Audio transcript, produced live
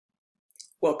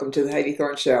Welcome to the Heidi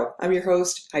Thorne Show. I'm your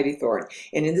host, Heidi Thorne,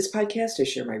 and in this podcast, I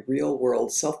share my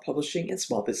real-world self-publishing and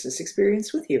small business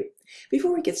experience with you.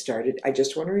 Before we get started, I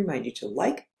just want to remind you to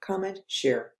like, comment,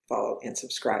 share, follow, and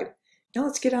subscribe. Now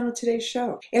let's get on with today's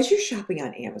show. As you're shopping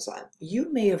on Amazon,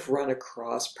 you may have run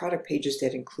across product pages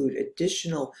that include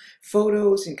additional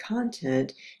photos and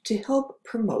content to help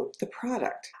promote the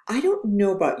product. I don't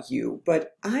know about you,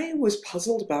 but I was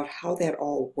puzzled about how that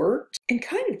all worked and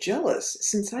kind of jealous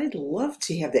since I'd love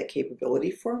to have that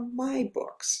capability for my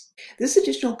books. This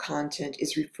additional content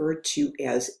is referred to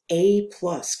as A+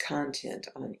 content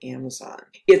on Amazon.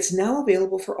 It's now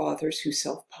available for authors who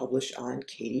self-publish on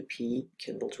KDP,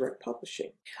 Kindle Direct Publishing.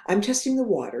 I'm testing the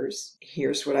waters.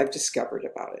 Here's what I've discovered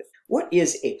about it. What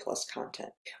is A+ content?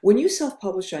 When you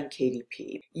self-publish on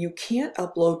KDP, you can't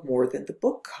upload more than the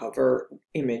book cover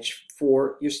image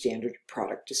for your standard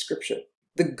product description.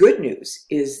 The good news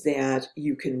is that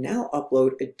you can now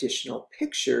upload additional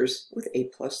pictures with A+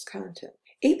 content.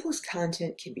 A+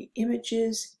 content can be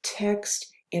images,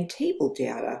 text, and table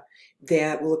data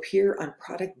that will appear on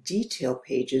product detail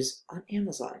pages on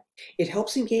Amazon. It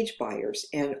helps engage buyers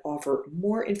and offer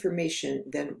more information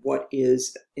than what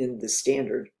is in the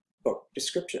standard book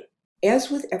description.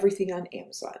 As with everything on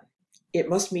Amazon, it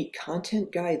must meet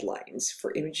content guidelines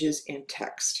for images and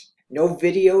text. No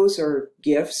videos or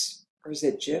GIFs, or is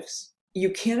it GIFs? You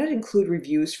cannot include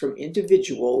reviews from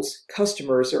individuals,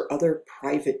 customers, or other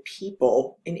private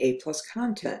people in A+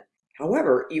 content.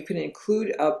 However, you can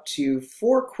include up to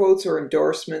 4 quotes or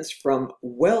endorsements from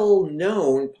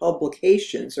well-known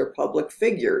publications or public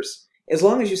figures, as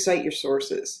long as you cite your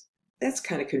sources. That's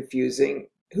kind of confusing.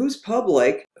 Who's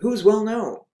public? Who's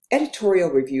well-known?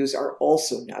 Editorial reviews are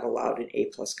also not allowed in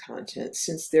A+ content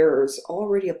since there's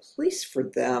already a place for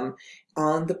them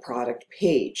on the product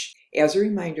page. As a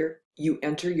reminder, you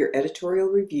enter your editorial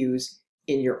reviews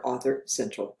in your Author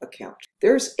Central account.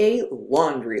 There's a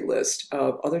laundry list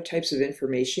of other types of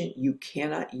information you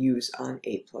cannot use on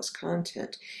A+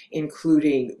 content,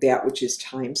 including that which is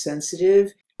time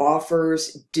sensitive,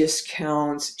 offers,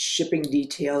 discounts, shipping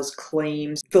details,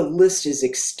 claims. The list is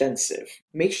extensive.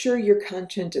 Make sure your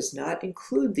content does not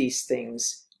include these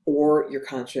things or your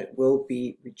content will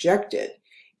be rejected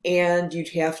and you'd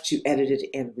have to edit it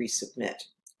and resubmit.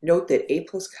 Note that A+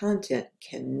 content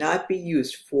cannot be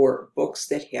used for books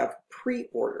that have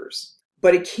pre-orders,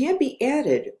 but it can be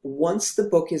added once the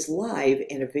book is live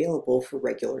and available for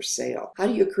regular sale. How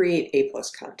do you create A+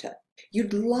 content?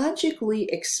 You'd logically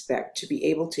expect to be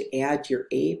able to add your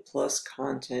A+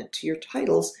 content to your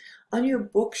titles on your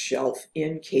bookshelf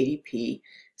in KDP,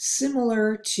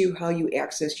 similar to how you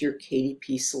access your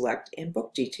KDP Select and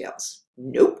book details.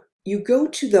 Nope. You go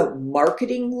to the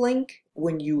marketing link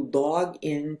when you log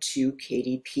into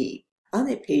KDP. On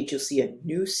that page, you'll see a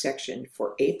new section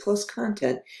for A+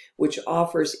 content, which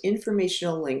offers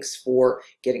informational links for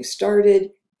getting started,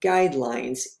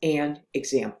 guidelines, and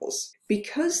examples.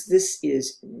 Because this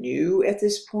is new at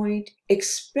this point,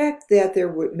 expect that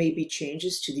there may be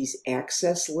changes to these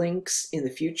access links in the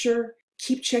future.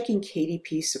 Keep checking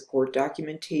KDP support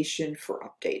documentation for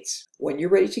updates. When you're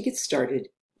ready to get started,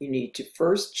 you need to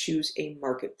first choose a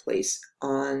marketplace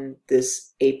on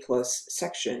this A+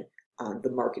 section on the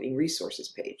marketing resources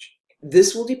page.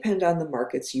 This will depend on the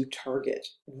markets you target.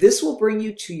 This will bring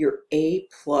you to your A+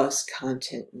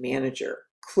 content manager.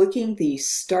 Clicking the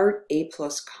Start A+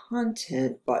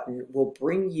 Content button will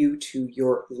bring you to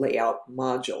your layout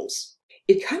modules.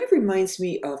 It kind of reminds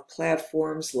me of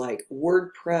platforms like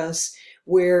WordPress,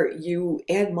 where you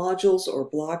add modules or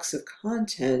blocks of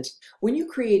content. When you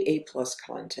create A+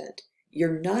 content,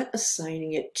 you're not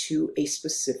assigning it to a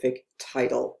specific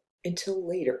title until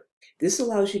later. This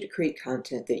allows you to create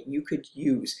content that you could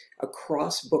use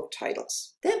across book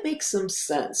titles. That makes some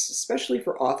sense, especially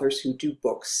for authors who do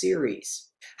book series.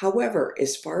 However,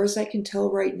 as far as I can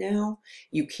tell right now,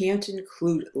 you can't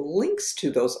include links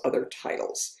to those other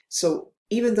titles. So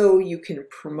even though you can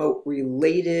promote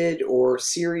related or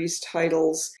series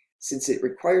titles, since it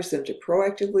requires them to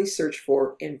proactively search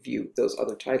for and view those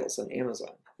other titles on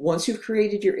Amazon. Once you've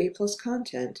created your A+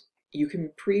 content, you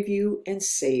can preview and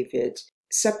save it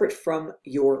separate from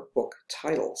your book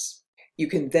titles. You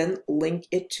can then link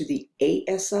it to the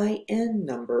ASIN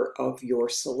number of your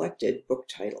selected book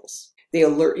titles. They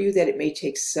alert you that it may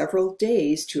take several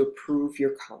days to approve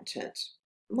your content.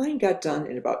 Mine got done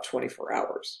in about 24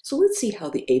 hours. So let's see how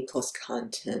the A+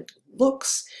 content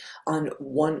looks on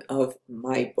one of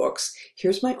my books.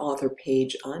 Here's my author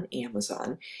page on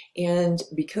Amazon. And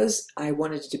because I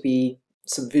wanted it to be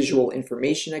some visual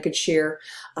information I could share,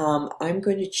 I'm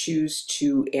going to choose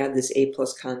to add this A+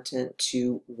 content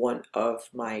to one of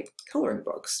my coloring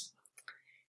books.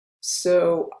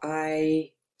 So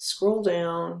I scroll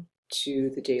down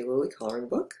to the Daylily coloring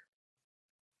book.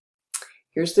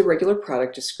 Here's the regular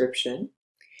product description.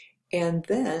 And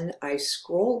then I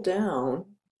scroll down,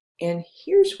 and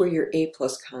here's where your A+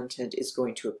 content is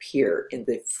going to appear in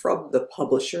the From the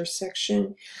Publisher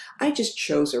section. I just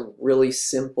chose a really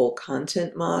simple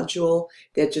content module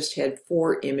that just had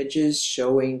 4 images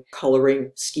showing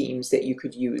coloring schemes that you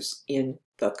could use in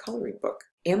the coloring book.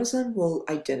 Amazon will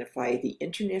identify the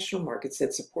international markets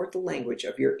that support the language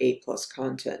of your A+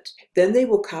 content. Then they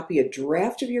will copy a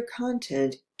draft of your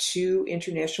content to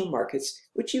international markets,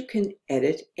 which you can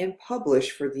edit and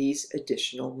publish for these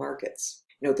additional markets.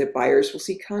 Note that buyers will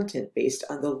see content based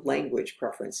on the language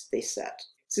preference they set.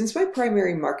 Since my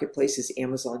primary marketplace is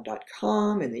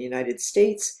Amazon.com in the United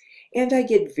States, and I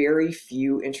get very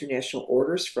few international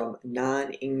orders from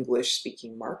non-English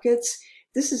speaking markets,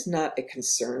 this is not a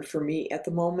concern for me at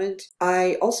the moment.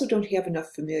 I also don't have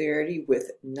enough familiarity with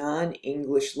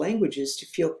non-English languages to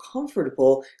feel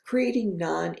comfortable creating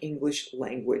non-English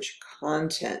language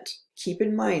content. Keep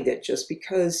in mind that just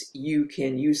because you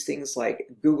can use things like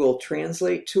Google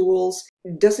Translate tools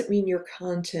doesn't mean your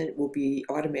content will be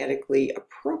automatically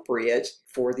appropriate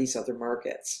for these other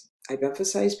markets. I've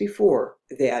emphasized before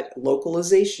that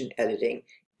localization editing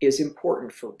is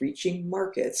important for reaching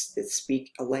markets that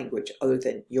speak a language other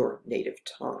than your native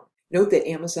tongue. Note that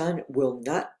Amazon will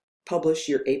not publish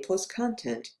your A+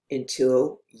 content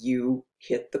until you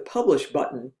hit the publish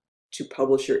button to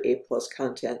publish your A+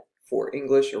 content for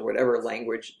English or whatever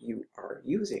language you are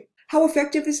using. How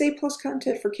effective is A+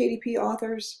 content for KDP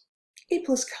authors? A+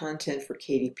 content for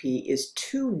KDP is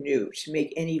too new to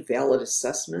make any valid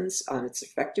assessments on its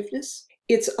effectiveness.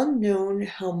 It's unknown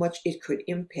how much it could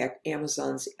impact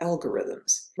Amazon's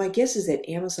algorithms. My guess is that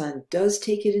Amazon does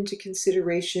take it into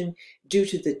consideration due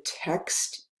to the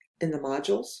text in the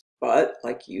modules, but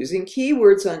like using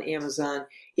keywords on Amazon,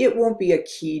 it won't be a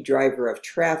key driver of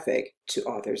traffic to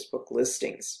authors' book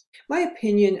listings. My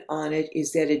opinion on it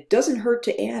is that it doesn't hurt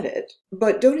to add it,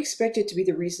 but don't expect it to be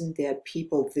the reason that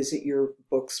people visit your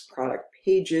book's product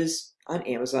pages on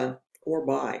Amazon or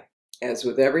buy. As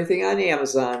with everything on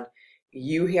Amazon,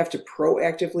 you have to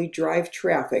proactively drive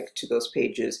traffic to those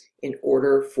pages in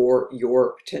order for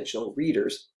your potential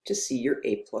readers to see your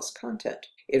A+ content.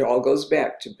 It all goes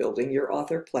back to building your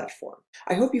author platform.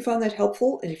 I hope you found that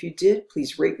helpful, and if you did,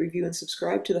 please rate, review, and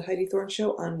subscribe to The Heidi Thorne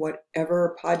Show on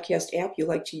whatever podcast app you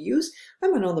like to use.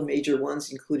 I'm on all the major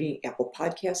ones, including Apple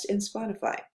Podcasts and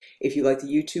Spotify. If you like the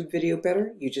YouTube video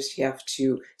better, you just have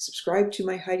to subscribe to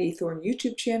my Heidi Thorne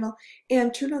YouTube channel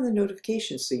and turn on the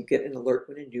notifications so you get an alert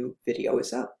when a new video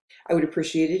is up. I would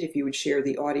appreciate it if you would share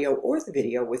the audio or the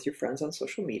video with your friends on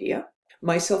social media.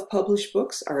 My self-published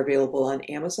books are available on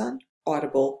Amazon,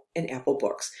 Audible, and Apple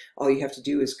Books. All you have to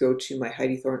do is go to my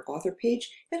Heidi Thorne author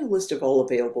page and a list of all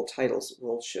available titles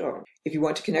will show. If you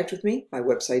want to connect with me, my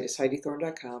website is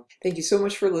HeidiThorne.com. Thank you so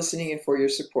much for listening and for your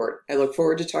support. I look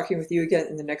forward to talking with you again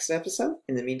in the next episode.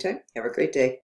 In the meantime, have a great day.